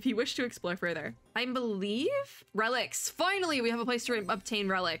if you wish to explore further. I believe relics. Finally, we have a place to obtain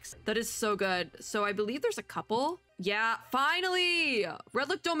relics. That is so good. So I believe there's a couple. Yeah, finally!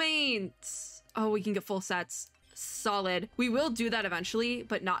 Relic domains. Oh, we can get full sets. Solid. We will do that eventually,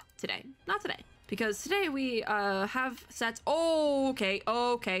 but not today. Not today. Because today we have sets. Oh, okay.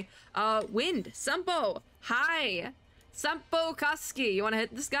 Wind. Sampo. Hi. Sampo Kaski. You want to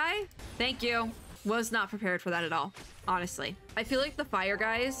hit this guy? Thank you. Was not prepared for that at all, honestly. I feel like the fire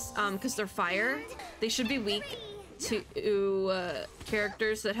guys, because they're fire, they should be weak to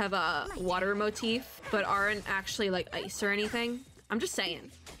characters that have a water motif, but aren't actually like ice or anything. I'm just saying.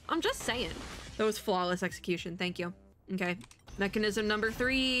 That was flawless execution, thank you. Okay, mechanism number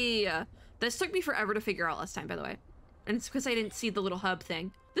 3. This took me forever to figure out last time, by the way. And it's because I didn't see the little hub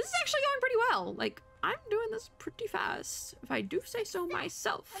thing. This is actually going pretty well. Like, I'm doing this pretty fast, if I do say so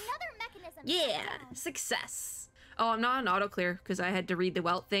myself. Another mechanism. Yeah, success. Oh, I'm not on auto clear because I had to read the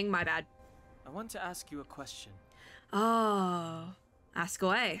Welt thing. My bad. I want to ask you a question. Oh, ask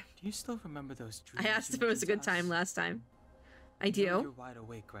away. Do you still remember those dreams? I asked you if it was a good mentioned to time us? last time. I I know do. You're wide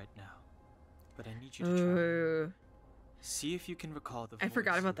awake right now, but I need you to try. Ooh. See if you can recall the I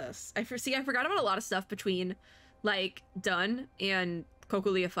forgot voice. about this. I forgot about a lot of stuff between, like, Done and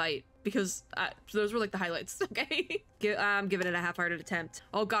Kokulia fight. Because those were like the highlights, okay? I'm giving it a half-hearted attempt.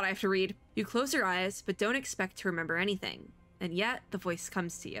 Oh god, I have to read. You close your eyes, but don't expect to remember anything. And yet, the voice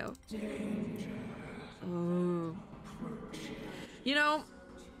comes to you. Oh. You know,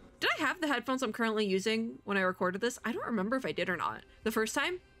 did I have the headphones I'm currently using when I recorded this? I don't remember if I did or not. The first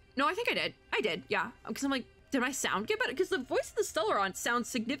time? No, I think I did. I did, yeah. Because I'm like, did my sound get better? Because the voice of the Stellaron sounds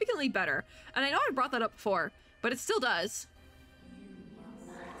significantly better. And I know I brought that up before, but it still does.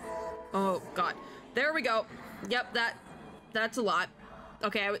 Oh god, there we go. Yep, that's a lot.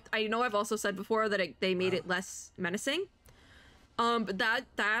 Okay, I know I've also said before that they made it less menacing. But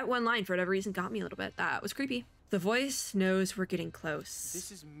that one line, for whatever reason, got me a little bit. That was creepy. The voice knows we're getting close.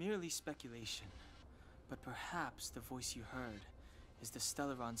 This is merely speculation, but perhaps the voice you heard is the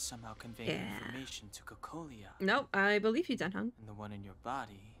Stellaron somehow conveying information to Cocolia. Nope, I believe you, Denhung. And the one in your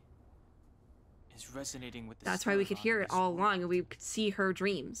body is resonating with the That's why we could hear it all along, and we could see her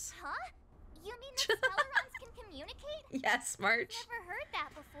dreams. Huh? You mean the Stellarons can communicate? Yes, March. Never heard that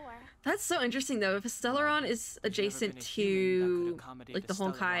before. That's so interesting, though. If a Stellaron is adjacent to, like, the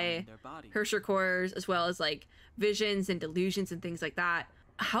Honkai Herrscher cores, as well as, like, visions and delusions and things like that,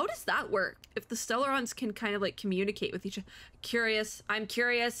 how does that work? If the Stellarons can kind of, like, communicate with each other? I'm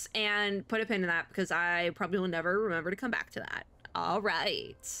curious, and put a pin in that, because I probably will never remember to come back to that. All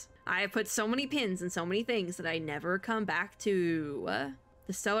right. I have put so many pins in so many things that I never come back to.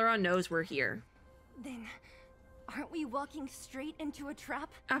 The Stellaron knows we're here. Then, aren't we walking straight into a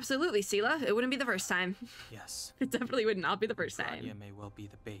trap? Absolutely, Sela. It wouldn't be the first time. Yes. It definitely would not be the first time. Bronya may well be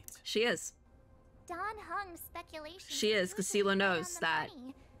the bait. She is. Don Hung's speculation. She is, because Sela knows that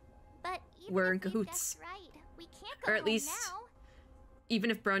we're in cahoots. Right, we can't go or at least, now. Even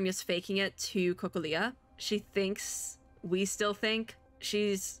if Bronya's faking it to Cocolia, she thinks we still think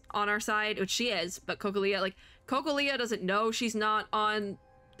she's on our side, which she is, but Cocolia doesn't know she's not on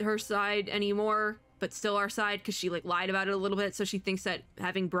her side anymore, but still our side, because she, like, lied about it a little bit, so she thinks that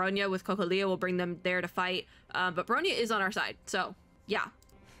having Bronya with Cocolia will bring them there to fight, but Bronya is on our side, so, yeah.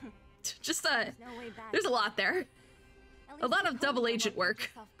 Just, there's a lot there. A lot of double agent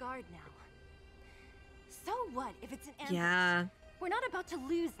work. Off guard now. So what if it's an ambush? Yeah. We're not about to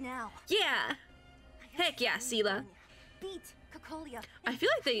lose now. Yeah. Heck yeah, Sela. Beat Cocolia. I feel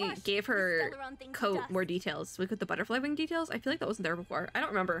like they gave her coat more details. Like with the butterfly wing details, I feel like that wasn't there before. I don't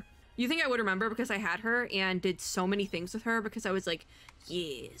remember. You think I would remember because I had her and did so many things with her because I was like,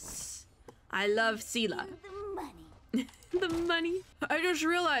 yes, I love Sela. The money. The money. I just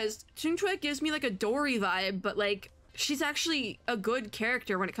realized Xingque gives me like a Dory vibe, but like she's actually a good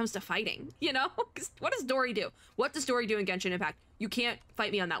character when it comes to fighting, you know? 'Cause what does Dory do? What does Dory do in Genshin Impact? You can't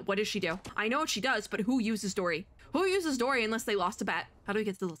fight me on that. What does she do? I know what she does, but who uses Dory? Who uses Dory unless they lost a bet? How do we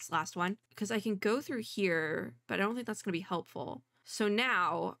get to this last one? Because I can go through here, but I don't think that's going to be helpful. So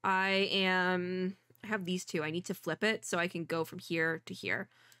now I have these two. I need to flip it so I can go from here to here,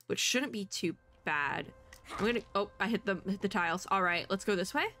 which shouldn't be too bad. I'm gonna, oh, I hit the tiles. All right, let's go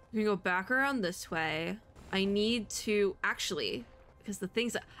this way. We're gonna go back around this way. I need to, actually, because the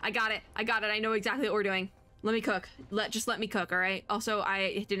things that, I got it. I know exactly what we're doing. Let me cook. Just let me cook, all right? Also,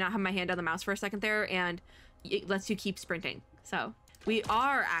 I did not have my hand on the mouse for a second there, and it lets you keep sprinting. So we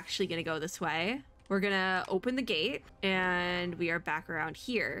are actually gonna go this way. We're gonna open the gate, and we are back around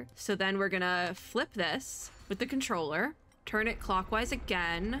here. So then we're gonna flip this with the controller, turn it clockwise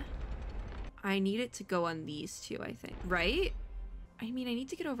again. I need it to go on these two, I think. Right? I mean, I need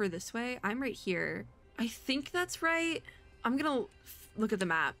to get over this way. I'm right here. I think that's right. I'm gonna look at the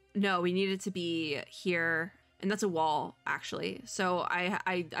map. No, we need it to be here. And that's a wall, actually. So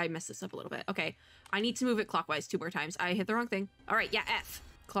I messed this up a little bit. Okay, I need to move it clockwise 2 more times. I hit the wrong thing. All right, yeah, F.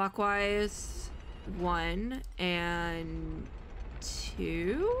 Clockwise 1 and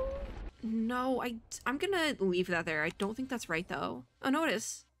 2? No, I'm gonna leave that there. I don't think that's right, though. Oh,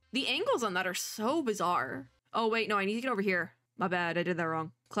 notice. The angles on that are so bizarre. Oh, wait, no, I need to get over here. My bad, I did that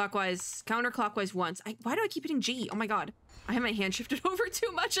wrong. Clockwise, counterclockwise once. Why do I keep hitting G? Oh my god. I have my hand shifted over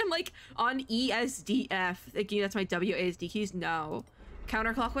too much. I'm like on ESDF, thinking that's my WASD keys. No.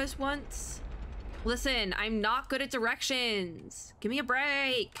 Counterclockwise once. Listen, I'm not good at directions. Give me a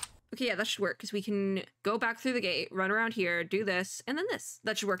break. Okay, yeah, that should work because we can go back through the gate, run around here, do this, and then this.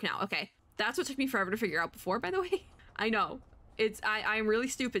 That should work now. Okay. That's what took me forever to figure out before, by the way. I know. I'm really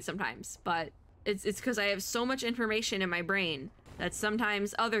stupid sometimes, but it's because I have so much information in my brain that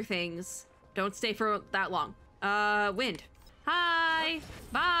sometimes other things don't stay for that long. Wind. Hi!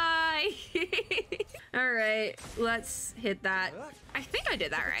 Bye! All right, let's hit that. I think I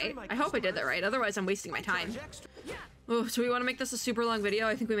did that right. I hope I did that right, otherwise I'm wasting my time. Oh, so we want to make this a super long video?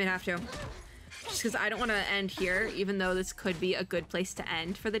 I think we might have to. Just because I don't want to end here, even though this could be a good place to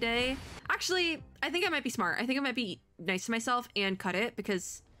end for the day. Actually, I think I might be smart. I think I might be nice to myself and cut it,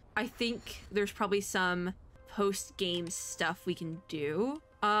 because I think there's probably some post-game stuff we can do.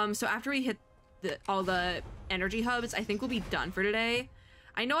 So after we hit all the energy hubs, I think we'll be done for today.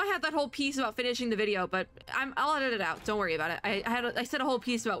 I know I had that whole piece about finishing the video, but I'll edit it out. Don't worry about it. I said a whole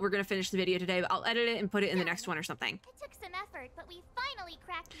piece about we're gonna finish the video today, but I'll edit it and put it in the next one or something. It took some effort, but we finally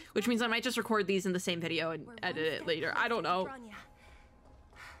cracked. Which means I might just record these in the same video and edit it later. I don't know.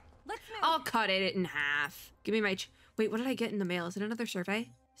 I'll cut it in half. Give me my Wait, what did I get in the mail? Is it another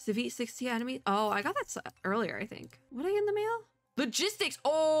survey? Civi 60 enemy. Oh, I got that earlier, I think. What did I get in the mail? Logistics.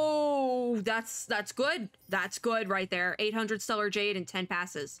 Oh, that's good. That's good right there. 800 stellar jade and 10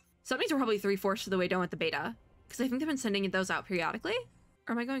 passes. So that means we're probably 3/4 of the way done with the beta, because I think they've been sending those out periodically.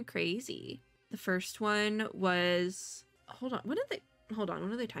 Or am I going crazy? The first one was, hold on. When did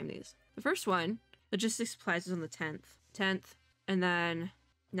they time these? The first one, logistics supplies, was on the 10th, and then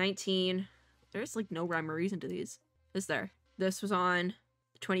 19. There's like no rhyme or reason to these, is there? This was on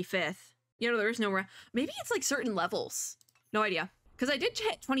the 25th. You know, there is no rhyme. Maybe it's like certain levels. No idea. Because I did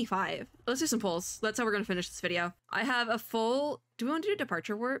hit 25. Let's do some polls. That's how we're going to finish this video. I have a full... Do we want to do a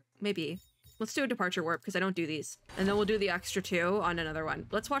departure warp? Maybe. Let's do a departure warp because I don't do these. And then we'll do the extra 2 on another one.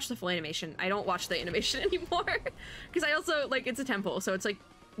 Let's watch the full animation. I don't watch the animation anymore. Because I also, like, it's a temple. So it's, like,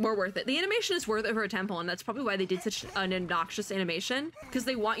 more worth it. The animation is worth it for a temple. And that's probably why they did such an obnoxious animation. Because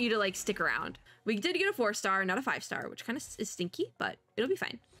they want you to, like, stick around. We did get a 4-star, not a 5-star, which kind of is stinky, but it'll be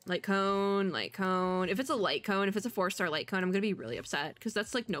fine. Light cone, light cone. If it's a light cone, if it's a 4-star light cone, I'm gonna be really upset because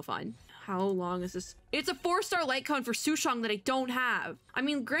that's like no fun. How long is this? It's a 4-star light cone for Sushang that I don't have. I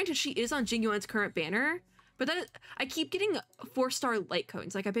mean, granted, she is on Jingyuan's current banner, but that I keep getting 4-star light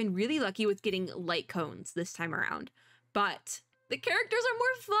cones. Like, I've been really lucky with getting light cones this time around, but the characters are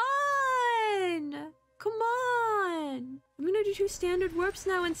more fun. Come on. I'm gonna do 2 standard warps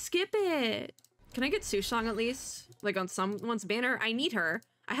now and skip it. Can I get Sushang at least? Like on someone's banner? I need her.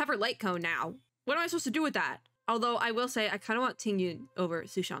 I have her light cone now. What am I supposed to do with that? Although I will say I kind of want Tingyun over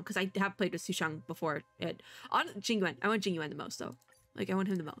Sushang because I have played with Sushang before. On Jingyuan, I want Jingyuan the most though. Like I want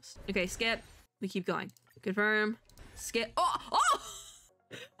him the most. Okay, skip. We keep going. Confirm. Skip. Oh!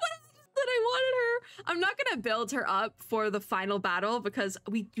 What if that I wanted her? I'm not gonna build her up for the final battle because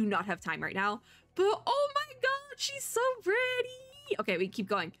we do not have time right now. But oh my god, she's so pretty. Okay, we keep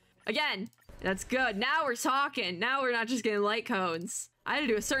going. Again. That's good. Now we're talking. Now we're not just getting light cones. I had to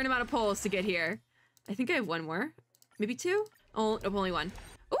do a certain amount of polls to get here. I think I have 1 more. Maybe 2? Oh, nope, only 1.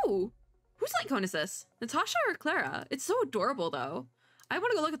 Ooh! Whose light cone is this? Natasha or Clara? It's so adorable, though. I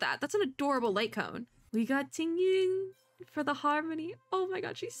want to go look at that. That's an adorable light cone. We got Tingyun for the harmony. Oh my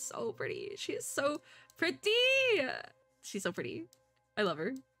god, she's so pretty. She is so pretty! She's so pretty. I love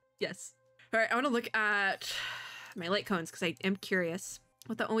her. Yes. Alright, I want to look at my light cones because I am curious.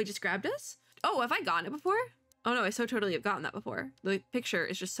 What, that one we just grabbed us? Oh, have I gotten it before? Oh no, I so totally have gotten that before. The picture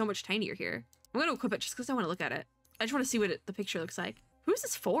is just so much tinier here. I'm gonna equip it just because I want to look at it. I just want to see what the picture looks like. Who's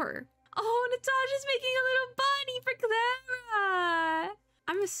this for? Oh, Natasha's making a little bunny for Clara!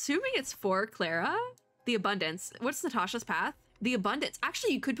 I'm assuming it's for Clara. The Abundance. What's Natasha's path? The Abundance.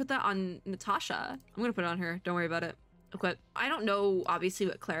 Actually, you could put that on Natasha. I'm gonna put it on her. Don't worry about it. Equip. I don't know, obviously,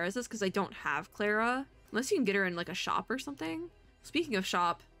 what Clara's is because I don't have Clara. Unless you can get her in like a shop or something. Speaking of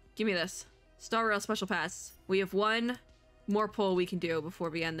shop, give me this. Star Rail Special Pass. We have 1 more pull we can do before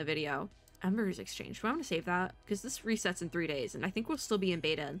we end the video. Ember's Exchange. Do I want to save that? Because this resets in 3 days, and I think we'll still be in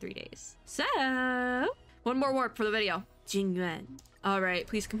beta in 3 days. So, 1 more warp for the video. Jingyuan. Alright,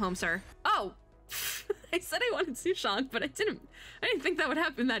 please come home, sir. Oh! I said I wanted Sushang, but I didn't think that would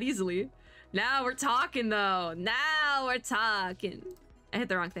happen that easily. Now we're talking, though. Now we're talking. I hit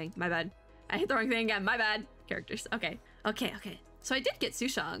the wrong thing. My bad. I hit the wrong thing again. My bad. Characters. Okay. Okay. So I did get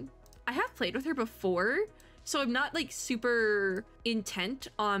Sushang. I have played with her before, so I'm not like super intent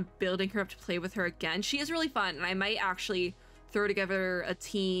on building her up to play with her again. She is really fun, and I might actually throw together a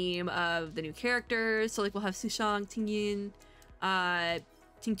team of the new characters. So like we'll have Sushang, Tingyun,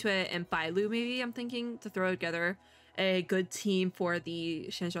 Tingtue, and Bailu maybe, I'm thinking, to throw together a good team for the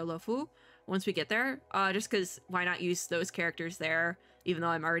Shenzhou Lofu once we get there. Just because why not use those characters there, even though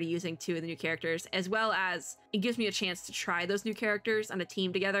I'm already using 2 of the new characters, as well as it gives me a chance to try those new characters on a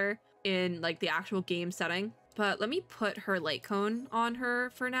team together in like the actual game setting. But let me put her light cone on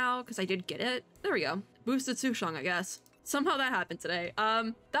her for now because I did get it. There we go. Boosted Sushang, I guess. Somehow that happened today.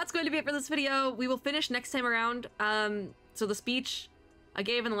 That's going to be it for this video. We will finish next time around. So the speech I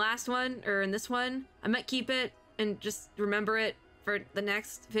gave in the last one, or in this one, I might keep it and just remember it for the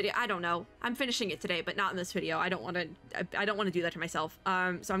next video. I don't know. I'm finishing it today, but not in this video. I don't want to do that to myself. So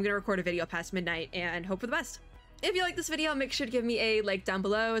I'm gonna record a video past midnight and hope for the best. If you like this video, make sure to give me a like down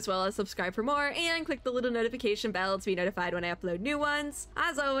below, as well as subscribe for more, and click the little notification bell to be notified when I upload new ones.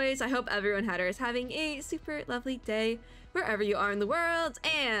 As always, I hope everyone out there is having a super lovely day wherever you are in the world,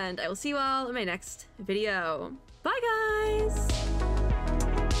 and I will see you all in my next video. Bye, guys!